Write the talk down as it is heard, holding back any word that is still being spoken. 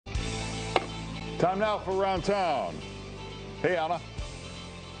Time now for Around Town. Hey, Anna.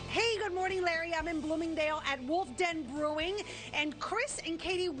 Hey, good morning, Larry. I'm in Bloomingdale at Wolfden Brewing, and Chris and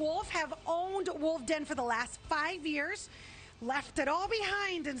Katie Wolf have owned Wolfden for the last 5 years, left it all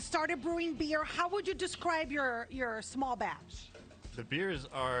behind, and started brewing beer. How would you describe your small batch? The beers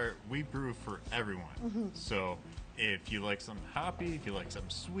we brew for everyone. So if you like some hoppy, if you like some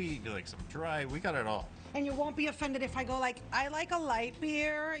sweet, if you like some dry, we got it all. And you won't be offended if I go like, I like a light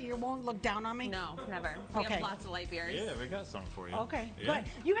beer. You won't look down on me? No, never. We have lots of light beers. Yeah, we got some for you. Okay, Yeah. good.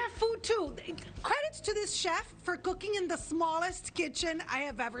 You have food too. Credits to this chef for cooking in the smallest kitchen I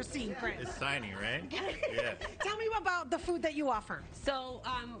have ever seen, Chris. It's tiny, right? Yeah. Tell me about the food that you offer. So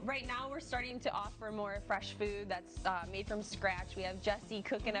right now we're starting to offer more fresh food that's made from scratch. We have Jesse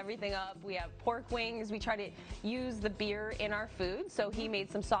cooking everything up. We have pork wings. We try to use the beer in our food. So he made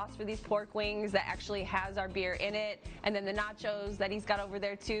some sauce for these pork wings that actually has our beer in it. And then the nachos that he's got over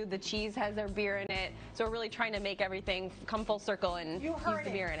there too, the cheese has our beer in it. So we're really trying to make everything come full circle and You use heard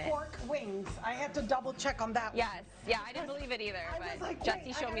the beer in it. Pork wings. I had to double check on that one. Yes, yeah, I didn't believe it either, I was but like, Jesse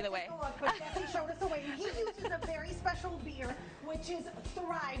wait, showed me the way. But Jesse showed us the way. And he uses a very special beer, which is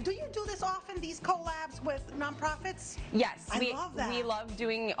Thrive. Do you do this often, these collabs with nonprofits? Yes, I love that. We love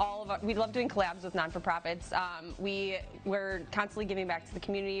doing we love doing collabs with non-for-profits. We're constantly giving back to the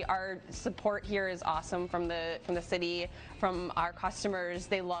community. Our support here is awesome from the city, from our customers.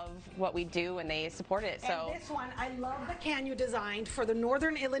 They love what we do and they support it. So And this one, I love the can you designed for the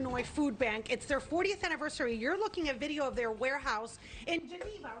Northern Illinois Food Bank. It's their 40th anniversary. You're looking at video of their warehouse in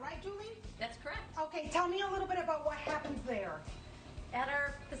Geneva, right, Julie? That's correct. Okay, tell me a little bit about what happens there. At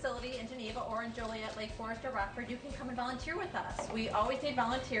our facility in Geneva or in Joliet, Lake Forest, or Rockford, you can come and volunteer with us. We always need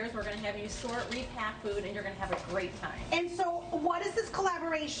volunteers. We're going to have you sort, repack food, and you're going to have a great time. And so, what is this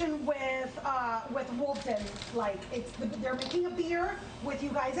collaboration with Wolfden like? They're making a beer with you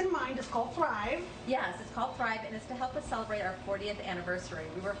guys in mind. It's called Thrive. Yes, it's called Thrive, and it's to help us celebrate our 40th anniversary.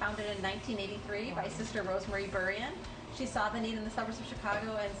 We were founded in 1983 by Sister Rosemary Burian. She saw the need in the suburbs of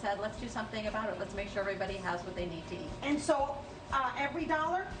Chicago and said, let's do something about it. Let's make sure everybody has what they need to eat. And so, every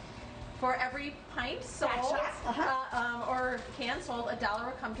dollar? For every pint sold or can sold, $1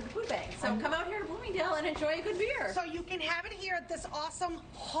 will come to the food bank. So come out here to Bloomingdale and enjoy a good beer. So you can have it here at this awesome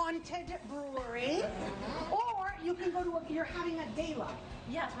haunted brewery, or you can go to you're having a gala.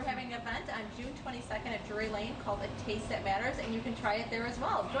 Yes, we're having an event on June 22nd at Drury Lane called A Taste That Matters, and you can try it there as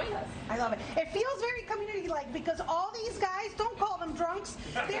well. Join us. I love it. It feels very community-like because all these guys, don't call them drunks,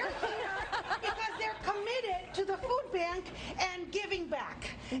 they're here because they're committed to the food bank and giving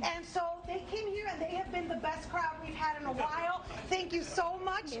back. And so they came here and they have been the best crowd we've had in a while. Thank you so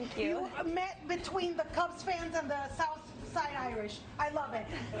much. Thank you. You met between the Cubs fans and the South Side Irish. I love it.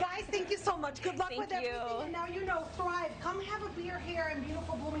 Guys, thank you so much. Good luck Thank with everything. you. And now you know, Thrive. Come have a beer here in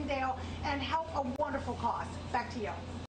beautiful Bloomingdale and help a wonderful cause. Back to you.